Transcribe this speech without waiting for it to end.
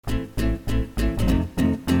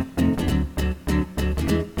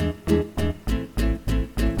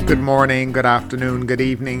Good morning, good afternoon, good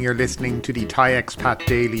evening. You're listening to the Thai Expat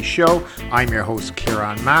Daily Show. I'm your host,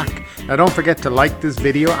 Kieran Mack. Now don't forget to like this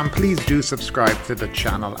video and please do subscribe to the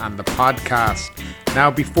channel and the podcast.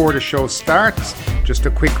 Now before the show starts, just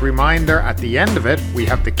a quick reminder, at the end of it we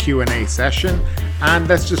have the Q&A session, and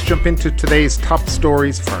let's just jump into today's top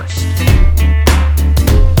stories first.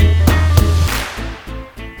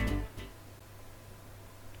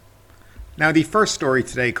 Now the first story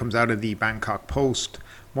today comes out of the Bangkok Post.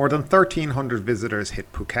 More than 1,300 visitors hit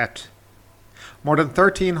Phuket. More than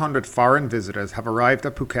 1,300 foreign visitors have arrived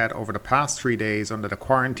at Phuket over the past 3 days under the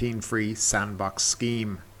quarantine-free sandbox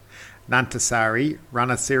scheme. Nantasari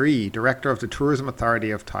Ranasiri, Director of the Tourism Authority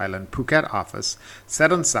of Thailand Phuket office,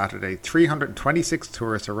 said on Saturday 326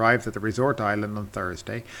 tourists arrived at the resort island on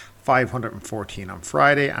Thursday, 514 on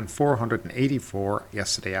Friday and 484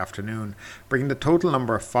 yesterday afternoon, bringing the total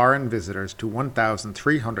number of foreign visitors to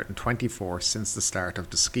 1,324 since the start of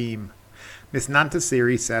the scheme. Ms.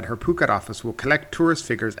 Nantasiri said her Phuket office will collect tourist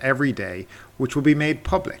figures every day, which will be made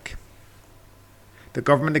public. The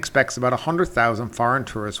government expects about 100,000 foreign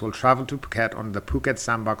tourists will travel to Phuket under the Phuket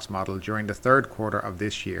Sandbox model during the third quarter of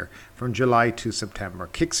this year, from July to September,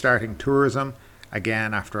 kickstarting tourism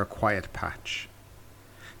again after a quiet patch.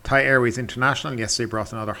 Thai Airways International yesterday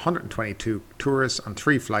brought another 122 tourists on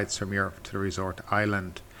 3 flights from Europe to the resort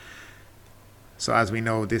island. So as we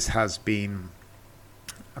know, this has been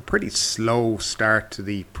a pretty slow start to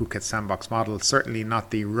the Phuket Sandbox model, certainly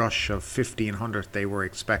not the rush of 1,500 they were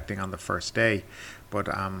expecting on the first day. But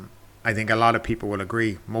I think a lot of people will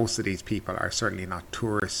agree most of these people are certainly not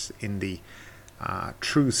tourists in the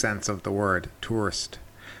true sense of the word tourist.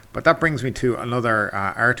 But that brings me to another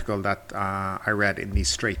article that I read in the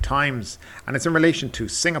Straits Times, and it's in relation to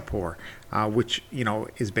Singapore, which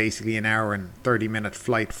is basically an hour and 30-minute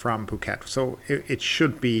flight from Phuket. So it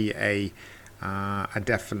should be a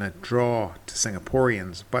definite draw to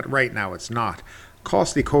Singaporeans, but right now it's not.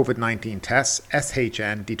 Costly COVID-19 tests,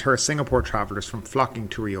 SHN, deter Singapore travellers from flocking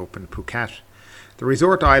to reopen Phuket. The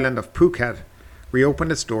resort island of Phuket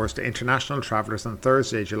reopened its doors to international travellers on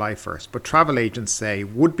Thursday, July 1st, but travel agents say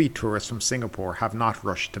would-be tourists from Singapore have not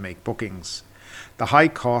rushed to make bookings. The high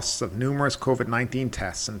costs of numerous COVID-19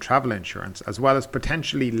 tests and travel insurance, as well as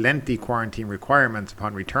potentially lengthy quarantine requirements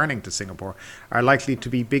upon returning to Singapore, are likely to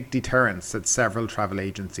be big deterrents, said several travel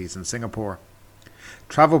agencies in Singapore.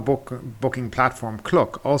 Travel booking platform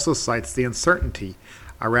Klook also cites the uncertainty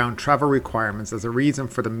around travel requirements as a reason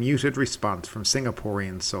for the muted response from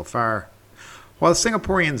Singaporeans so far. While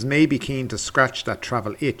Singaporeans may be keen to scratch that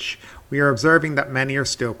travel itch, we are observing that many are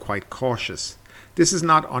still quite cautious. This is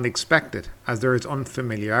not unexpected, as there is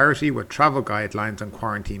unfamiliarity with travel guidelines and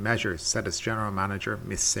quarantine measures, said its general manager,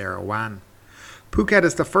 Ms. Sarah Wan. Phuket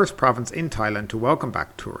is the first province in Thailand to welcome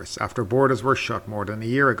back tourists after borders were shut more than a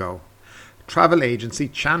year ago. Travel agency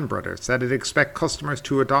Chan Brothers said it expects customers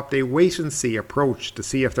to adopt a wait-and-see approach to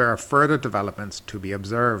see if there are further developments to be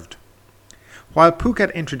observed. While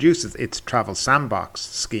Phuket introduces its travel sandbox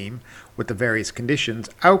scheme with the various conditions,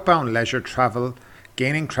 outbound leisure travel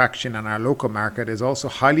gaining traction in our local market is also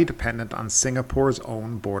highly dependent on Singapore's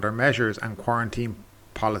own border measures and quarantine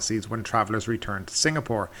policies when travellers return to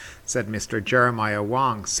Singapore, said Mr. Jeremiah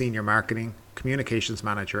Wong, Senior Marketing Communications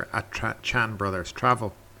Manager at Chan Brothers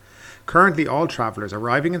Travel. Currently, all travellers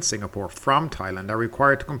arriving in Singapore from Thailand are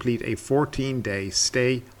required to complete a 14-day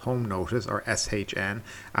stay home notice, or SHN,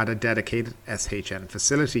 at a dedicated SHN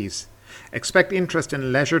facilities. Expect interest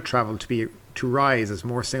in leisure travel to rise as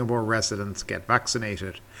more Singapore residents get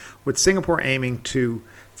vaccinated, with Singapore aiming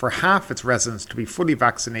for half its residents to be fully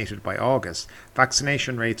vaccinated by August.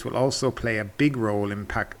 Vaccination rates will also play a big role in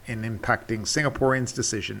impacting Singaporeans'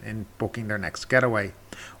 decision in booking their next getaway.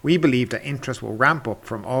 We believe that interest will ramp up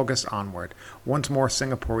from August onward, once more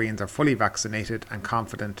Singaporeans are fully vaccinated and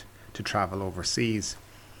confident to travel overseas.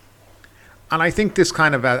 And I think this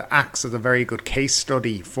kind of acts as a very good case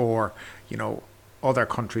study for, other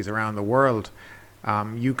countries around the world.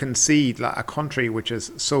 You can see a country which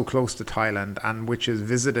is so close to Thailand and which is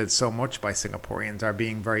visited so much by Singaporeans are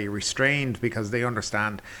being very restrained because they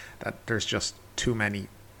understand that there's just too many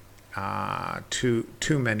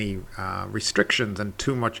restrictions and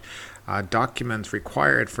too much documents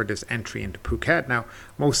required for this entry into Phuket. Now,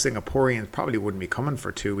 most Singaporeans probably wouldn't be coming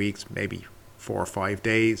for 2 weeks, maybe 4 or 5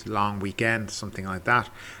 days, long weekend, something like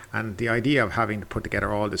that. And the idea of having to put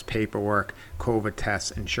together all this paperwork, COVID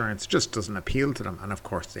tests, insurance, just doesn't appeal to them. And of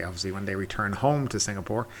course, they obviously, when they return home to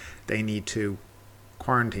Singapore, they need to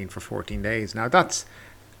quarantine for 14 days. Now, that's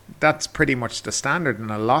pretty much the standard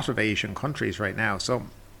in a lot of Asian countries right now. So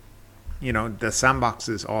the sandbox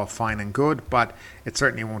is all fine and good, but it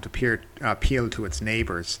certainly won't appeal to its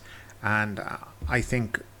neighbors. And I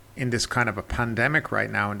think in this kind of a pandemic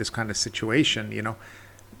right now, in this kind of situation,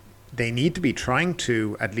 they need to be trying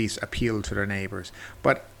to at least appeal to their neighbors.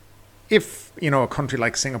 But if, a country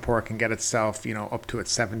like Singapore can get itself, up to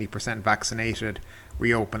its 70% vaccinated,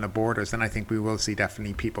 reopen the borders, then I think we will see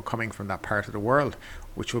definitely people coming from that part of the world,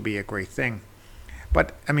 which will be a great thing.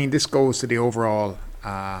 But I mean, this goes to the overall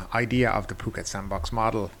idea of the Phuket Sandbox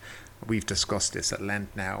model. We've discussed this at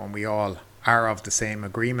length now, and we all are of the same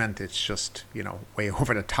agreement. It's just, way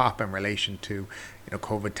over the top in relation to,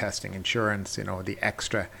 COVID testing, insurance, the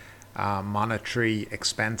extra monetary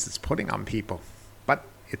expense it's putting on people. But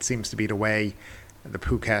it seems to be the way the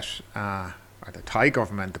Phuket or the Thai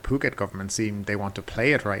government, the Phuket government, seem they want to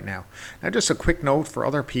play it right now. Now, just a quick note for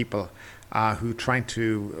other people who trying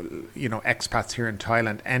to, expats here in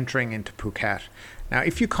Thailand entering into Phuket. Now,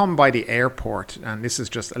 if you come by the airport, and this is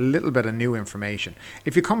just a little bit of new information,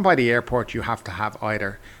 if you come by the airport, you have to have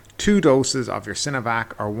either 2 doses of your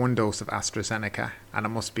Sinovac or 1 dose of AstraZeneca, and it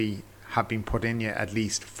must have been put in you at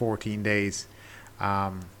least 14 days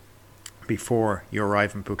before you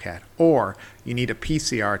arrive in Phuket, or you need a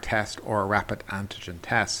PCR test or a rapid antigen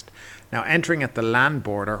test. Now, entering at the land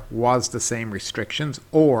border was the same restrictions,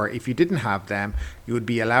 or if you didn't have them, you would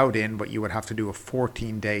be allowed in, but you would have to do a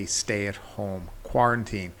 14-day stay-at-home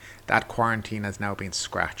quarantine. That quarantine has now been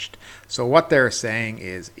scratched. So what they're saying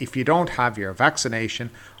is, if you don't have your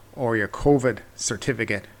vaccination or your COVID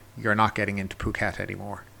certificate, you're not getting into Phuket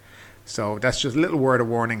anymore. So that's just a little word of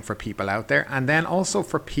warning for people out there. And then also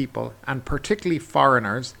for people, and particularly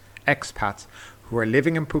foreigners, expats, who are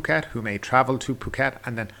living in Phuket, who may travel to Phuket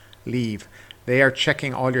and then leave. They are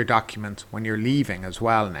checking all your documents when you're leaving as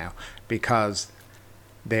well now, because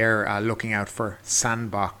they're looking out for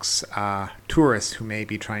sandbox tourists who may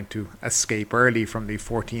be trying to escape early from the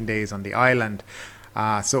 14 days on the island.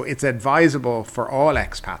 So it's advisable for all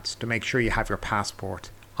expats to make sure you have your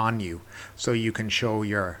passport on you, so you can show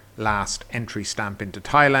your last entry stamp into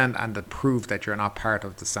Thailand and that prove that you're not part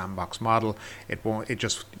of the sandbox model.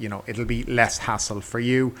 It'll be less hassle for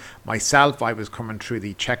you. Myself, I was coming through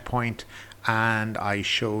the checkpoint and I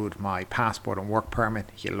showed my passport and work permit.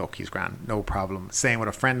 He's grand, no problem. Same with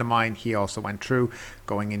a friend of mine. He also went through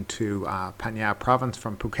going into Phang province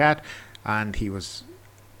from Phuket, and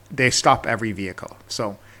they stop every vehicle.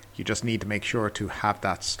 So you just need to make sure to have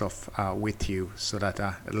that stuff with you, so that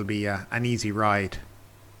it'll be an easy ride.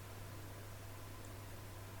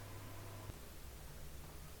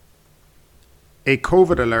 A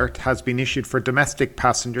COVID alert has been issued for domestic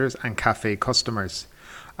passengers and cafe customers.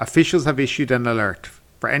 Officials have issued an alert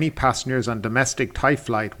for any passengers on domestic Thai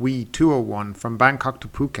flight WE201 from Bangkok to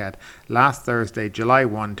Phuket last Thursday, July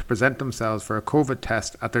 1, to present themselves for a COVID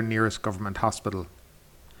test at their nearest government hospital.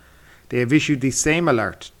 They have issued the same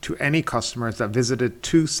alert to any customers that visited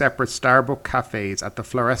 2 separate Starbucks cafes at the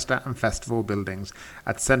Floresta and Festival buildings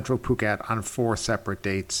at Central Phuket on 4 separate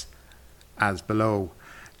dates, as below.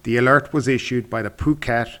 The alert was issued by the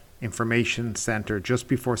Phuket Information Centre just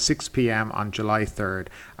before 6 p.m. on July 3rd,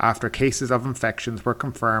 after cases of infections were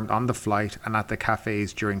confirmed on the flight and at the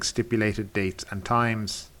cafes during stipulated dates and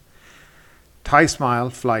times. Thai Smile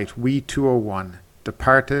flight WE201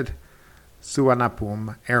 departed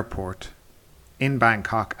Suvarnabhumi Airport in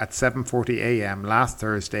Bangkok at 7:40 a.m. last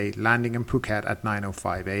Thursday, landing in Phuket at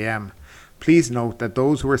 9:05 a.m. Please note that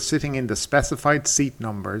those who are sitting in the specified seat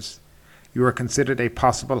numbers, you are considered a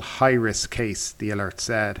possible high-risk case, the alert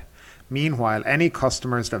said. Meanwhile, any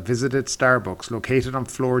customers that visited Starbucks located on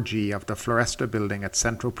floor G of the Floresta building at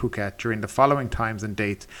Central Phuket during the following times and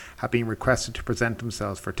dates have been requested to present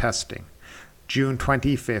themselves for testing. June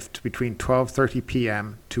 25th between 12:30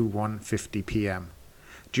 p.m. to 1:50 p.m.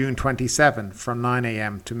 June 27th from 9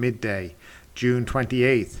 a.m. to midday. June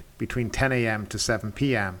 28th between 10 a.m. to 7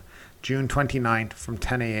 p.m. June 29th from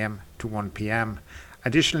 10 a.m. to 1 p.m.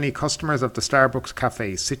 Additionally, customers of the Starbucks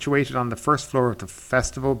cafes situated on the first floor of the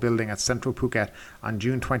Festival building at Central Phuket on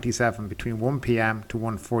June 27 between 1 p.m. to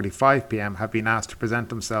 1:45 p.m. have been asked to present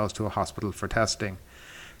themselves to a hospital for testing.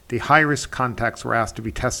 The high-risk contacts were asked to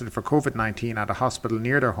be tested for COVID-19 at a hospital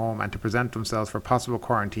near their home and to present themselves for possible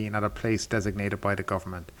quarantine at a place designated by the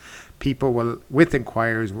government. People with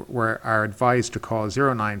inquiries are advised to call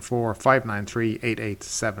 094 593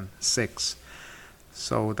 8876.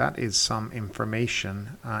 So that is some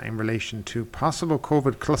information in relation to possible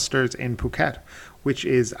COVID clusters in Phuket, which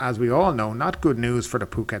is, as we all know, not good news for the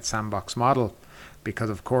Phuket Sandbox model. because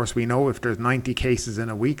of course we know if there's 90 cases in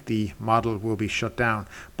a week, the model will be shut down.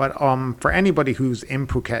 But for anybody who's in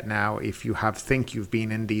Phuket now, if you think you've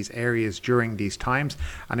been in these areas during these times,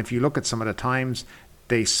 and if you look at some of the times,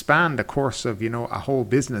 they span the course of, a whole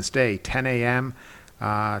business day, 10 a.m.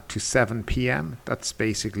 To 7 p.m. That's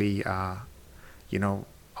basically, a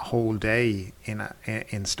whole day in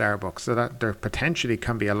Starbucks. So that there potentially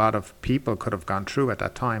can be a lot of people could have gone through at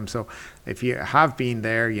that time. So if you have been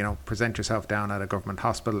there, present yourself down at a government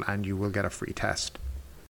hospital and you will get a free test.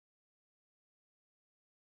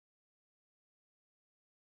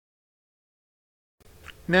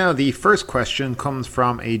 Now, the first question comes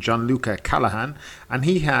from a Gianluca Callahan, and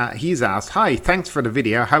he's asked, "Hi, thanks for the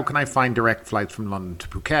video. How can I find direct flights from London to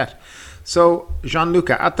Phuket?" So,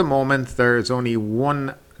 Gianluca, at the moment, there's only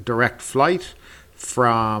one direct flight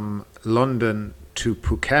from London to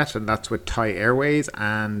Phuket, and that's with Thai Airways,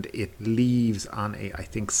 and it leaves on I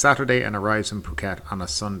think Saturday and arrives in Phuket on a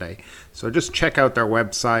Sunday. So just check out their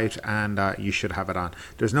website and you should have it on.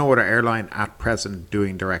 There's no other airline at present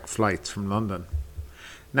doing direct flights from London.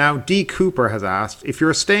 Now, D. Cooper has asked, if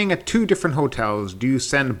you're staying at two different hotels, do you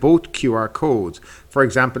send both QR codes? For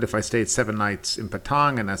example, if I stayed 7 nights in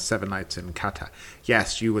Patong and 7 nights in Kata.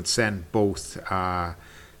 Yes, you would send both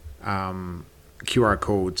QR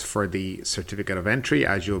codes for the certificate of entry,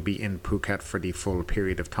 as you'll be in Phuket for the full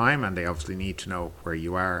period of time, and they obviously need to know where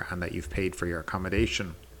you are and that you've paid for your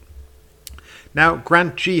accommodation. Now,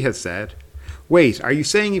 Grant G has said, wait, are you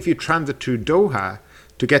saying if you transit to Doha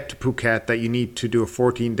to get to Phuket that you need to do a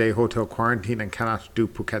 14-day hotel quarantine and cannot do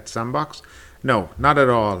Phuket Sandbox? No, not at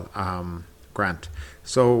all, Grant.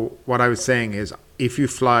 So what I was saying is, if you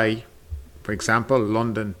fly, for example,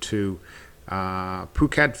 London to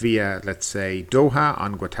Phuket via, let's say, Doha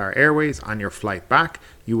on Qatar Airways, on your flight back,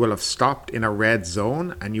 you will have stopped in a red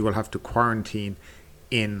zone and you will have to quarantine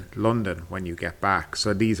in London when you get back.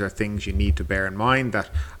 So these are things you need to bear in mind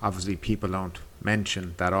that obviously people don't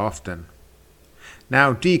mention that often.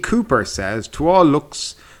 Now, D. Cooper says, to all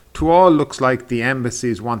looks like the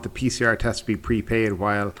embassies want the PCR test to be prepaid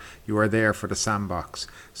while you are there for the sandbox.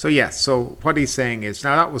 So yes, so what he's saying is,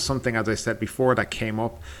 now that was something, as I said before, that came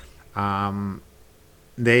up.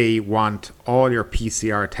 They want all your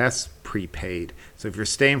PCR tests prepaid. So if you're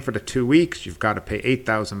staying for the 2 weeks, you've got to pay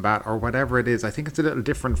 8,000 baht or whatever it is. I think it's a little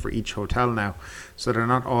different for each hotel now. So they're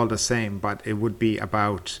not all the same, but it would be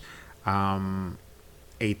about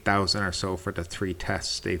 8,000 or so for the 3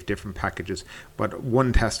 tests. They have different packages, but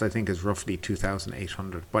one test I think is roughly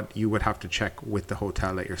 2,800, but you would have to check with the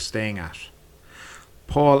hotel that you're staying at.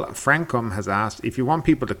 Paul Francom has asked, if you want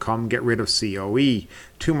people to come, get rid of COE.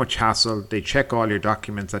 Too much hassle. They check all your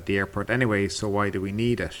documents at the airport anyway, so why do we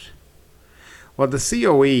need it? Well, the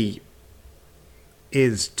COE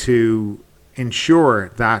is to ensure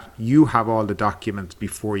that you have all the documents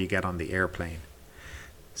before you get on the airplane.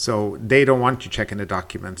 So they don't want you checking the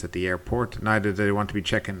documents at the airport, neither do they want to be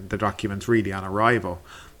checking the documents really on arrival.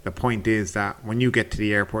 The point is that when you get to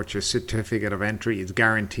the airport, your certificate of entry is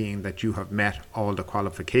guaranteeing that you have met all the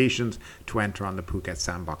qualifications to enter on the Phuket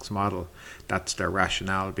Sandbox model. That's their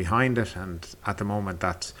rationale behind it, and at the moment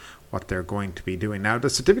that's what they're going to be doing. Now, the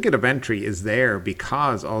certificate of entry is there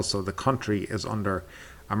because also the country is under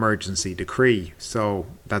emergency decree, so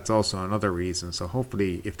that's also another reason. So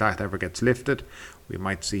hopefully if that ever gets lifted, we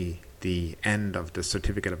might see the end of the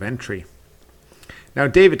certificate of entry. Now,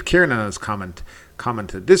 David Kiernan has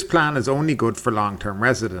commented, this plan is only good for long-term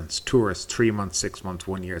residents, tourists, 3 months, 6 months,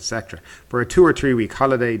 1 year, etc. For a 2 or 3 week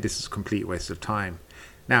holiday, this is a complete waste of time.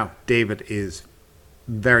 Now, David is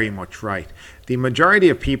very much right. The majority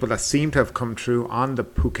of people that seem to have come through on the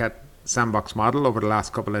Phuket Sandbox model over the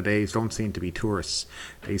last couple of days don't seem to be tourists.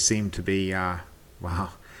 They seem to be,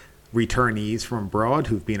 returnees from abroad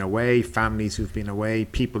who've been away, families who've been away,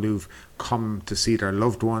 people who've come to see their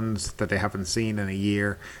loved ones that they haven't seen in a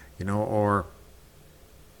year, or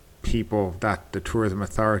people that the tourism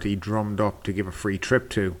authority drummed up to give a free trip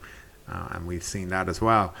to, and we've seen that as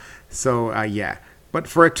well. So but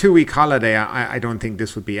for a 2 week holiday, I don't think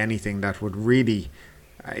this would be anything that would really,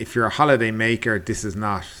 if you're a holiday maker, this is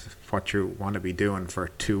not what you want to be doing for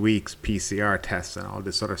 2 weeks, PCR tests and all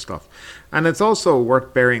this other stuff. And it's also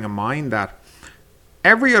worth bearing in mind that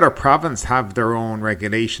every other province have their own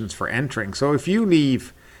regulations for entering. So if you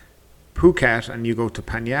leave Phuket and you go to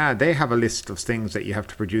Phang, they have a list of things that you have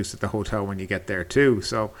to produce at the hotel when you get there too.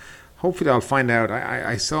 So hopefully I'll find out.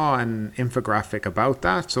 I saw an infographic about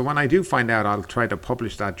that. So when I do find out, I'll try to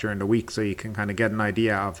publish that during the week so you can kind of get an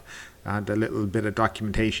idea of the little bit of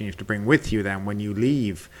documentation you have to bring with you then when you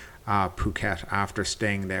leave Phuket after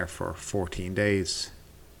staying there for 14 days.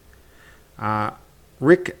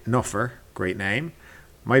 Rick Nuffer great name.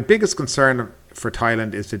 My biggest concern for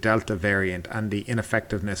Thailand is the Delta variant and the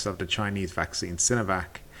ineffectiveness of the Chinese vaccine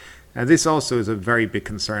Sinovac. Now, this also is a very big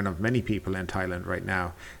concern of many people in Thailand right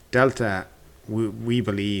now. Delta, we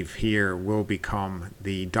believe here, will become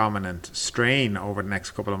the dominant strain over the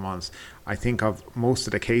next couple of months. I think of most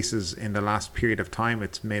of the cases in the last period of time,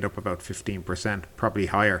 it's made up about 15%, probably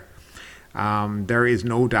higher. There is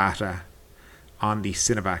no data on the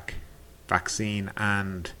Sinovac vaccine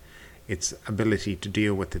and its ability to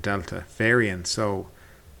deal with the Delta variant. So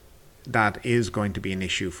that is going to be an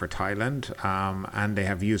issue for Thailand. And they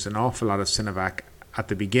have used an awful lot of Sinovac at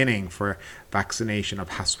the beginning for vaccination of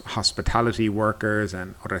hospitality workers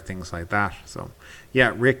and other things like that. So,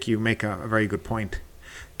 yeah, Rick, you make a very good point.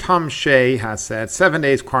 Tom Shea has said 7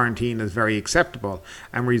 days quarantine is very acceptable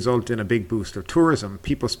and result in a big boost of tourism.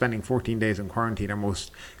 People spending 14 days in quarantine are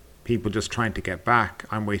most people just trying to get back.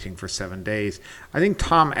 I'm waiting for 7 days. I think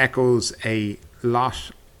Tom echoes a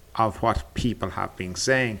lot of what people have been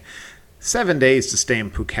saying. 7 days to stay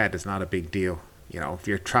in Phuket is not a big deal. You know, if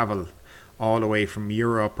you travel all the way from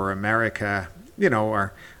Europe or America, you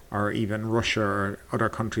know, or even Russia or other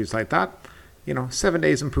countries like that, you know, 7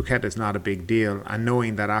 days in Phuket is not a big deal. And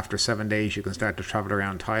knowing that after 7 days you can start to travel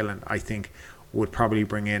around Thailand, I think would probably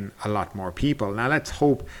bring in a lot more people. Now let's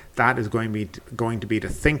hope that is going to be the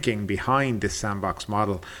thinking behind this sandbox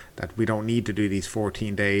model, that we don't need to do these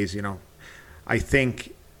 14 days. You know, I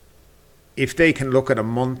think if they can look at a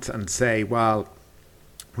month and say, well,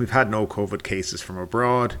 we've had no COVID cases from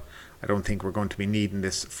abroad, I don't think we're going to be needing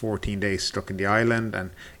this 14 days stuck in the island. And,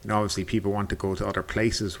 you know, obviously people want to go to other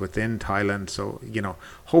places within Thailand. So, you know,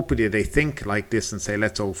 hopefully they think like this and say,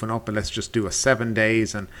 let's open up and let's just do a 7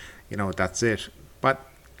 days and, you know, that's it. But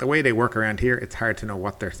the way they work around here, it's hard to know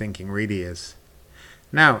what their thinking really is.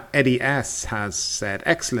 Now, Eddie S. has said,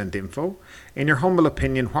 excellent info. In your humble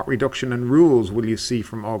opinion, what reduction in rules will you see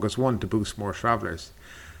from August 1 to boost more travellers?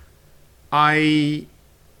 I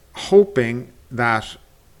hoping that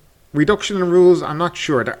reduction in rules, I'm not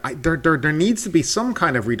sure. There needs to be some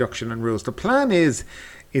kind of reduction in rules. The plan is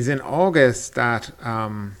in August that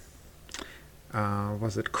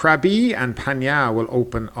Krabi and Phang will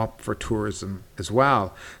open up for tourism as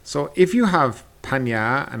well. So if you have Phang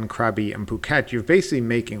and Krabi and Phuket, you're basically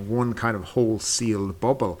making one kind of whole sealed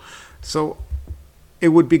bubble. So it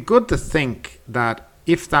would be good to think that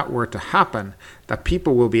if that were to happen, that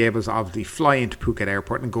people will be able to obviously fly into Phuket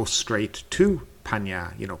airport and go straight to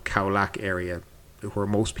Phang, you know, Khao Lak area, where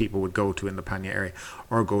most people would go to in the Phang area,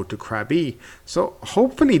 or go to Krabi. So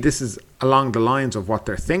hopefully this is along the lines of what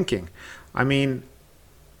they're thinking. I mean,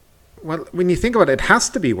 well, when you think about it, it has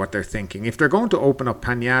to be what they're thinking. If they're going to open up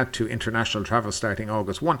Phang to international travel starting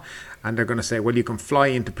August 1, and they're going to say, well, you can fly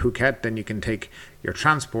into Phuket, then you can take your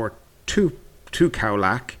transport to Khao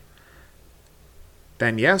Lak,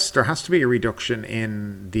 then yes, there has to be a reduction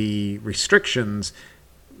in the restrictions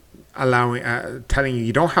allowing telling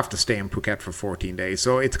you don't have to stay in Phuket for 14 days.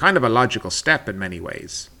 So it's kind of a logical step in many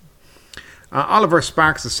ways. Oliver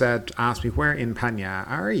Sparks has asked me, where in Phang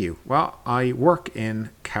are you? Well, I work in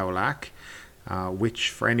Khao Lak, which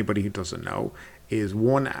for anybody who doesn't know is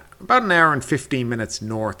about an hour and 15 minutes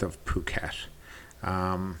north of Phuket.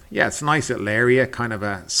 Yeah, it's a nice little area, kind of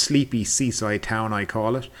a sleepy seaside town, I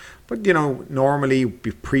call it. But, you know, normally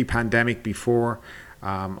pre-pandemic, before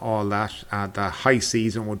all that, the high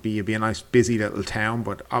season would be a nice busy little town,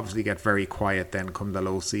 but obviously get very quiet then come the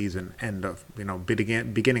low season, end of, you know,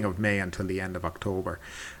 beginning of May until the end of October.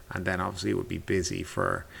 And then obviously it would be busy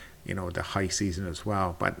for, you know, the high season as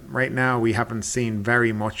well. But right now we haven't seen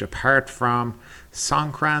very much, apart from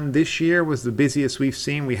Songkran this year was the busiest we've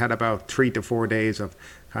seen. We had about 3 to 4 days of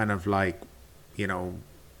kind of like, you know,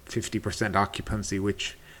 50% occupancy,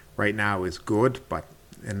 which right now is good,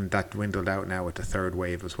 and that dwindled out now with the third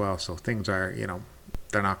wave as well. So things are, you know,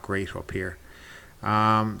 they're not great up here.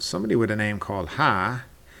 Somebody with a name called Ha,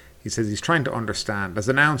 he says he's trying to understand. As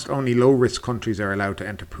announced, only low-risk countries are allowed to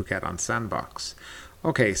enter Phuket on Sandbox.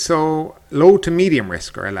 Okay, so low to medium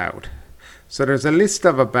risk are allowed. So there's a list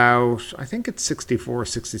of about, I think it's 64,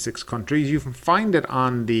 66 countries. You can find it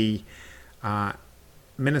on the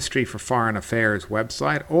Ministry for Foreign Affairs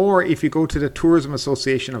website, or if you go to the Tourism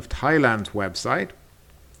Association of Thailand's website,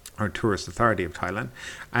 or Tourist Authority of Thailand,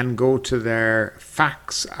 and go to their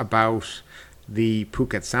facts about the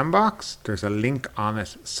Phuket Sandbox. There's a link on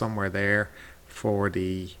it somewhere there for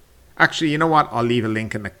the... Actually, you know what? I'll leave a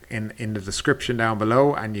link in the description down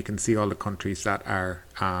below, and you can see all the countries that are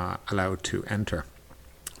allowed to enter.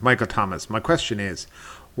 Michael Thomas, my question is,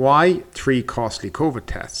 why 3 costly COVID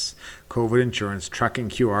tests, COVID insurance, tracking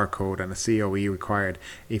QR code, and a COE required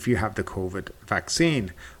if you have the COVID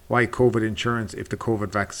vaccine? why COVID insurance if the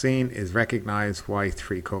COVID vaccine is recognized, why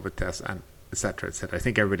 3 COVID tests, and etc. etc. I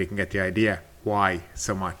think everybody can get the idea why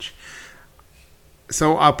so much.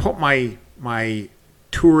 So I'll put my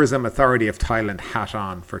Tourism Authority of Thailand hat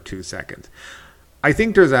on for 2 seconds. I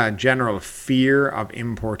think there's a general fear of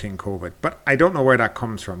importing COVID, but I don't know where that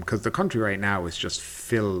comes from, because the country right now is just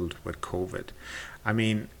filled with COVID. I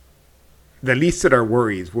mean, the least of their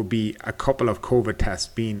worries would be a couple of COVID tests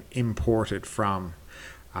being imported from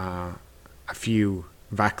a few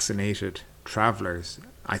vaccinated travelers.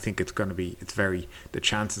 I think the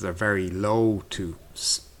chances are very low to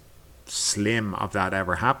slim of that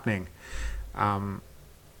ever happening.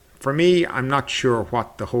 For me, I'm not sure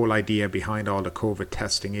what the whole idea behind all the COVID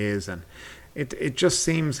testing is, and it just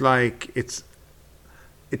seems like it's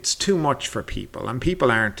too much for people, and people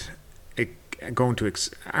aren't going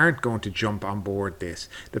to jump on board this.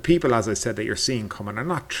 The people, as I said, that you're seeing coming are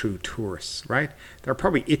not true tourists, right? They're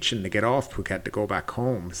probably itching to get off Phuket to go back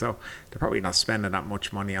home, so they're probably not spending that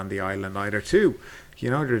much money on the island either too.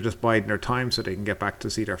 They're just biding their time so they can get back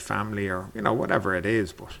to see their family, or whatever it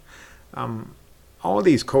is. But all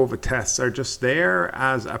these COVID tests are just there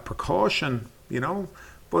as a precaution,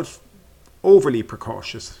 but overly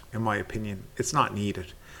precautious, in my opinion. It's not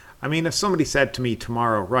needed. I mean, if somebody said to me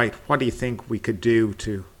tomorrow, right, what do you think we could do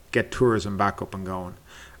to get tourism back up and going?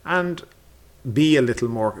 And be a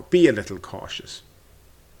little cautious.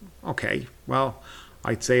 Okay, well,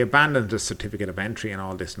 I'd say abandon the certificate of entry and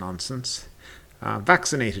all this nonsense.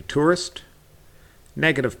 Vaccinated tourist,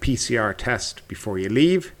 negative PCR test before you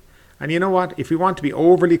leave. And you know what? If we want to be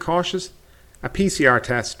overly cautious, a PCR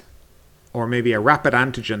test or maybe a rapid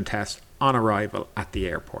antigen test on arrival at the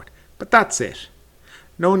airport. But that's it.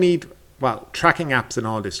 No need, tracking apps and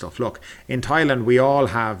all this stuff. Look, in Thailand, we all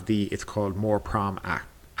have it's called MoreProm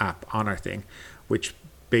app on our thing, which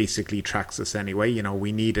basically tracks us anyway.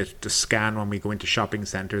 We need it to scan when we go into shopping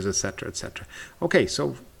centres, etc., etc. Okay,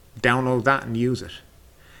 so download that and use it.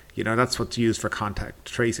 That's what's used for contact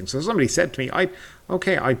tracing. So somebody said to me, I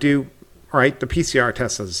do, all right, the PCR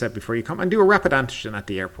test, as I said before you come, and do a rapid antigen at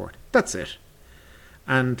the airport. That's it.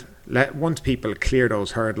 And once people clear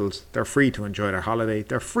those hurdles, they're free to enjoy their holiday.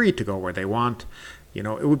 They're free to go where they want. It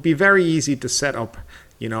would be very easy to set up,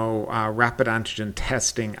 rapid antigen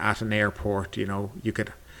testing at an airport. You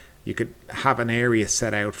could have an area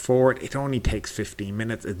set out for it. It only takes 15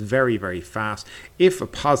 minutes. It's very, very fast. If a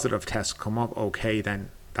positive test come up, okay, then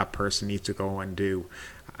that person needs to go and do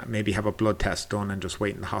maybe have a blood test done and just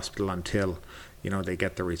wait in the hospital until they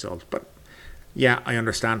get the result. But yeah, I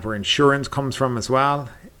understand where insurance comes from as well.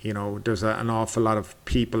 There's an awful lot of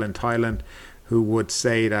people in Thailand who would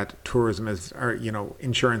say that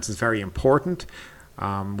insurance is very important.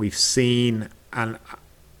 We've seen, and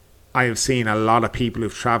I have seen a lot of people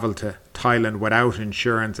who've travelled to Thailand without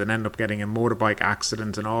insurance and end up getting in motorbike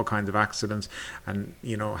accidents and all kinds of accidents, and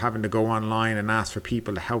having to go online and ask for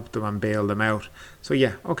people to help them and bail them out. So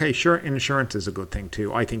yeah, okay, sure, insurance is a good thing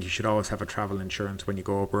too. I think you should always have a travel insurance when you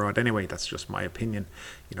go abroad. Anyway, that's just my opinion.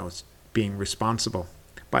 It's being responsible.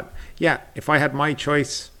 But yeah, if I had my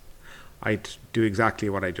choice, I'd do exactly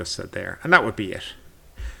what I just said there, and that would be it.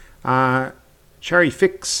 Cherry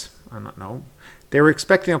Fix, I don't know. They were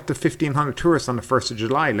expecting up to 1,500 tourists on the 1st of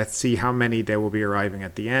July. Let's see how many they will be arriving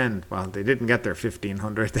at the end. Well, they didn't get their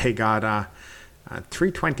 1,500. They got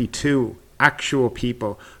 322 actual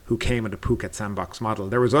people who came in the Phuket Sandbox model.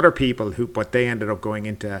 There was other people but they ended up going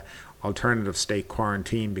into alternative state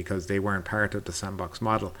quarantine because they weren't part of the Sandbox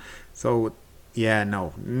model. So, yeah,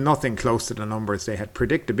 no, nothing close to the numbers they had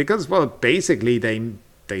predicted because, basically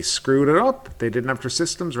they screwed it up. They didn't have their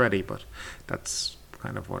systems ready, but that's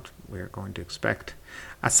kind of what we're going to expect.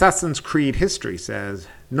 Assassin's Creed History says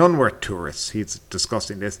none were tourists. He's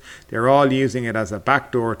discussing this. They're all using it as a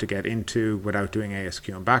backdoor to get into without doing ASQ.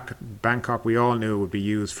 In Bangkok, we all knew it would be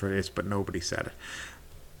used for this, but nobody said it.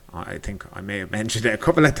 I think I may have mentioned it a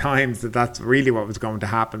couple of times that that's really what was going to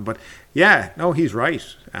happen. But yeah, no, he's right.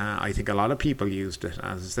 I think a lot of people used it.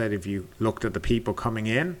 As I said, if you looked at the people coming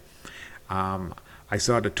in, I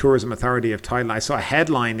saw the Tourism Authority of Thailand. I saw a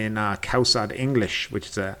headline in Khao English, which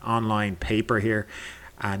is an online paper here,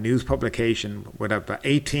 a news publication with about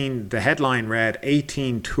 18. The headline read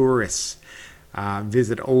 18 tourists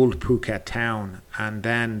visit Old Phuket town, and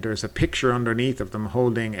then there's a picture underneath of them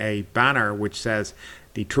holding a banner which says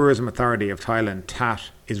the Tourism Authority of Thailand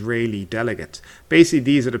TAT Israeli delegates. Basically,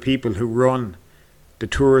 these are the people who run the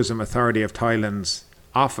Tourism Authority of Thailand's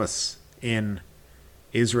office in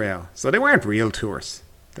Israel. So they weren't real tourists.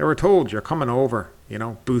 They were told, you're coming over,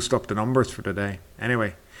 boost up the numbers for the day.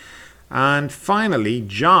 Anyway, And finally,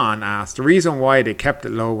 John asked, the reason why they kept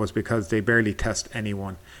it low was because they barely test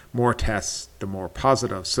anyone. More tests, the more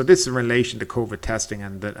positive. So this is in relation to COVID testing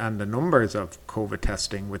and the numbers of COVID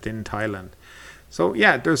testing within Thailand. So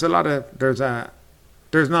yeah, there's not a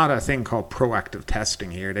thing called proactive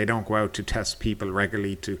testing here. They don't go out to test people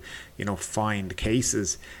regularly to, find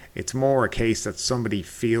cases. It's more a case that somebody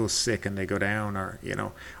feels sick and they go down, or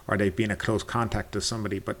they've been a close contact to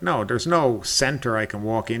somebody. But no, there's no center I can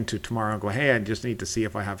walk into tomorrow and go, hey, I just need to see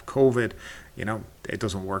if I have COVID. It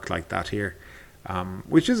doesn't work like that here,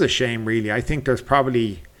 which is a shame, really. I think there's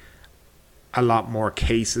probably a lot more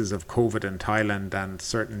cases of COVID in Thailand than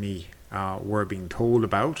certainly we're being told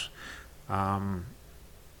about.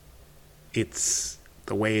 It's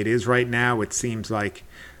the way it is right now. It seems like,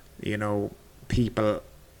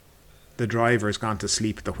 the driver's gone to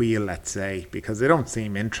sleep at the wheel, let's say, because they don't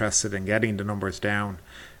seem interested in getting the numbers down.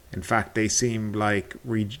 In fact, they seem like,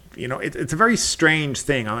 it's a very strange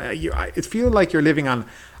thing. It feels like you're living on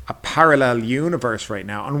a parallel universe right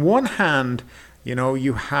now. On one hand,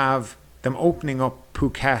 you have them opening up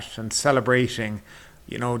Phuket and celebrating,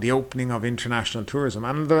 the opening of international tourism.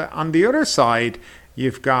 And on the other side,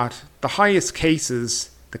 you've got the highest cases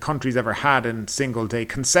the country's ever had in single day,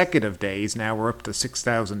 consecutive days. Now we're up to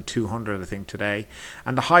 6,200, I think, today,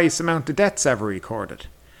 and the highest amount of deaths ever recorded.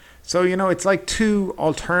 So, it's like two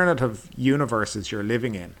alternative universes you're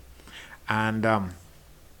living in. And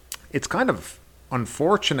it's kind of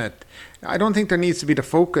unfortunate. I don't think there needs to be the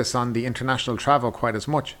focus on the international travel quite as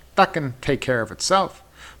much. That can take care of itself.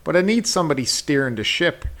 But it needs somebody steering the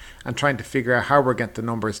ship and trying to figure out how we're getting the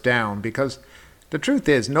numbers down, because the truth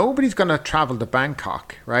is, nobody's going to travel to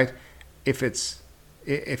Bangkok, right? If it's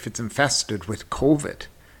infested with COVID,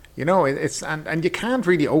 and you can't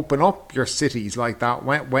really open up your cities like that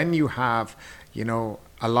when you have,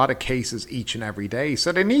 a lot of cases each and every day.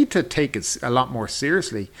 So they need to take it a lot more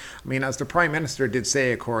seriously. I mean, as the Prime Minister did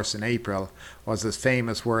say, of course, in April, was his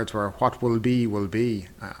famous words were, "What will be, will be."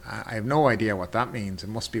 I have no idea what that means. It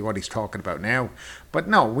must be what he's talking about now. But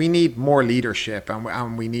no, we need more leadership,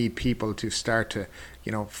 and we need people to start to,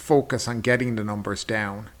 focus on getting the numbers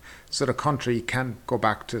down so the country can go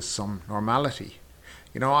back to some normality.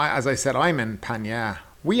 As I said, I'm in Phang.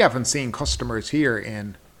 We haven't seen customers here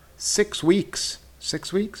in 6 weeks.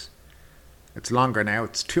 6 weeks? It's longer now.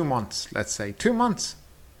 It's 2 months, let's say. 2 months.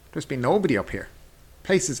 There's been nobody up here.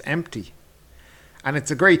 Place is empty. And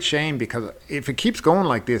it's a great shame, because if it keeps going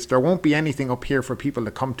like this, there won't be anything up here for people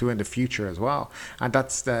to come to in the future as well. And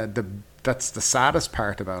that's the saddest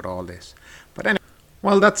part about all this. But anyway,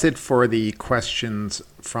 well, that's it for the questions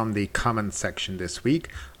from the comment section this week.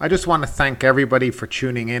 I just want to thank everybody for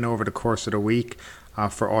tuning in over the course of the week.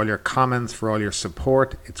 For all your comments, for all your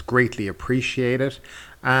support. It's greatly appreciated.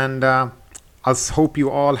 And I hope you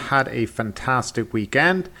all had a fantastic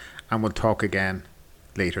weekend, and we'll talk again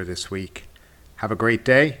later this week. Have a great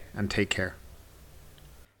day and take care.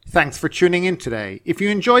 Thanks for tuning in today. If you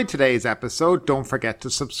enjoyed today's episode, don't forget to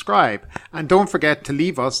subscribe, and don't forget to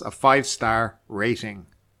leave us a 5-star rating.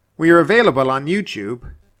 We are available on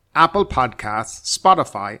YouTube, Apple Podcasts,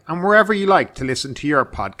 Spotify, and wherever you like to listen to your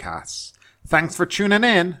podcasts. Thanks for tuning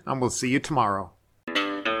in, and we'll see you tomorrow.